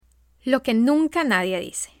Lo que nunca nadie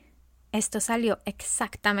dice. Esto salió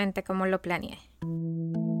exactamente como lo planeé.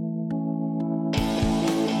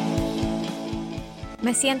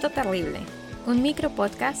 Me siento terrible. Un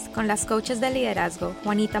micropodcast con las coaches de liderazgo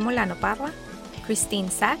Juanita Molano Parra, Christine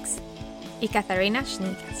Sachs y Katharina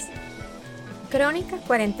Schnikas. Crónica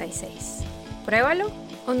 46. Pruébalo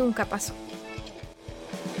o nunca pasó.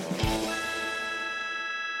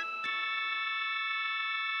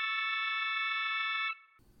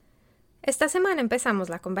 Esta semana empezamos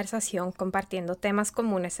la conversación compartiendo temas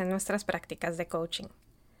comunes en nuestras prácticas de coaching.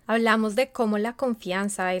 Hablamos de cómo la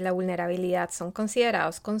confianza y la vulnerabilidad son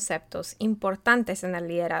considerados conceptos importantes en el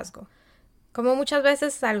liderazgo, como muchas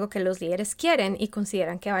veces es algo que los líderes quieren y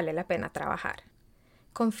consideran que vale la pena trabajar.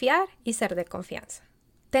 Confiar y ser de confianza.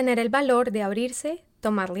 Tener el valor de abrirse,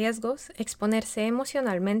 tomar riesgos, exponerse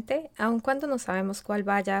emocionalmente, aun cuando no sabemos cuál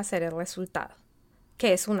vaya a ser el resultado,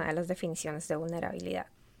 que es una de las definiciones de vulnerabilidad.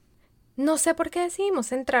 No sé por qué decidimos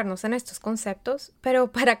centrarnos en estos conceptos,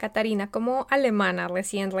 pero para Katharina, como alemana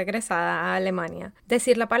recién regresada a Alemania,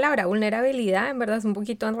 decir la palabra vulnerabilidad en verdad es un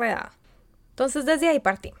poquito enredada. Entonces desde ahí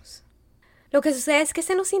partimos. Lo que sucede es que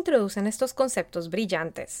se nos introducen estos conceptos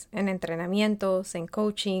brillantes en entrenamientos, en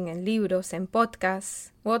coaching, en libros, en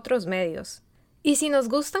podcasts u otros medios. Y si nos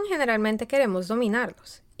gustan, generalmente queremos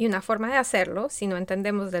dominarlos. Y una forma de hacerlo, si no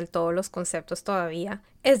entendemos del todo los conceptos todavía,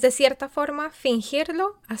 es de cierta forma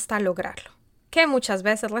fingirlo hasta lograrlo. Que muchas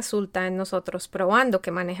veces resulta en nosotros probando que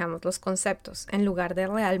manejamos los conceptos, en lugar de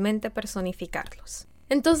realmente personificarlos.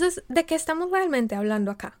 Entonces, ¿de qué estamos realmente hablando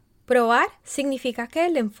acá? Probar significa que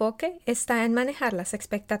el enfoque está en manejar las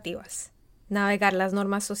expectativas, navegar las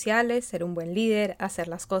normas sociales, ser un buen líder, hacer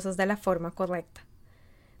las cosas de la forma correcta.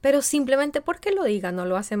 Pero simplemente porque lo diga no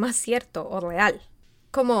lo hace más cierto o real.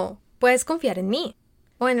 Como, puedes confiar en mí.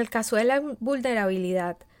 O en el caso de la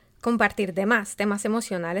vulnerabilidad, compartir temas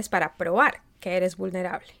emocionales para probar que eres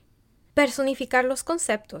vulnerable. Personificar los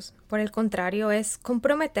conceptos, por el contrario, es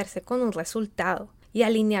comprometerse con un resultado y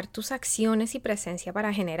alinear tus acciones y presencia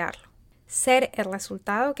para generarlo. Ser el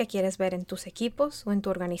resultado que quieres ver en tus equipos o en tu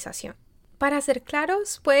organización. Para ser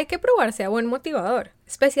claros, puede que probar sea buen motivador,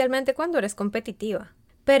 especialmente cuando eres competitiva.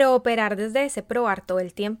 Pero operar desde ese probar todo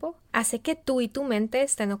el tiempo hace que tú y tu mente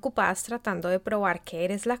estén ocupadas tratando de probar que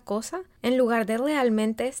eres la cosa en lugar de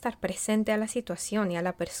realmente estar presente a la situación y a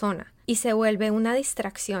la persona, y se vuelve una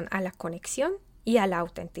distracción a la conexión y a la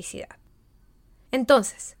autenticidad.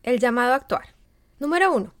 Entonces, el llamado a actuar.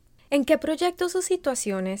 Número 1. ¿En qué proyectos o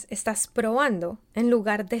situaciones estás probando en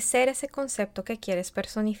lugar de ser ese concepto que quieres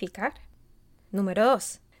personificar? Número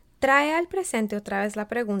 2. Trae al presente otra vez la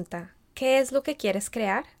pregunta: ¿qué es lo que quieres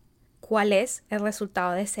crear? ¿Cuál es el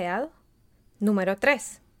resultado deseado? Número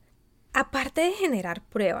 3. Aparte de generar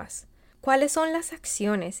pruebas, ¿cuáles son las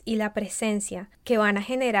acciones y la presencia que van a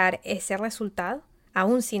generar ese resultado,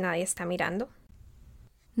 aun si nadie está mirando?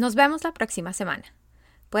 Nos vemos la próxima semana.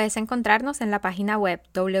 Puedes encontrarnos en la página web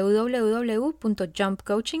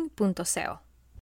www.jumpcoaching.co.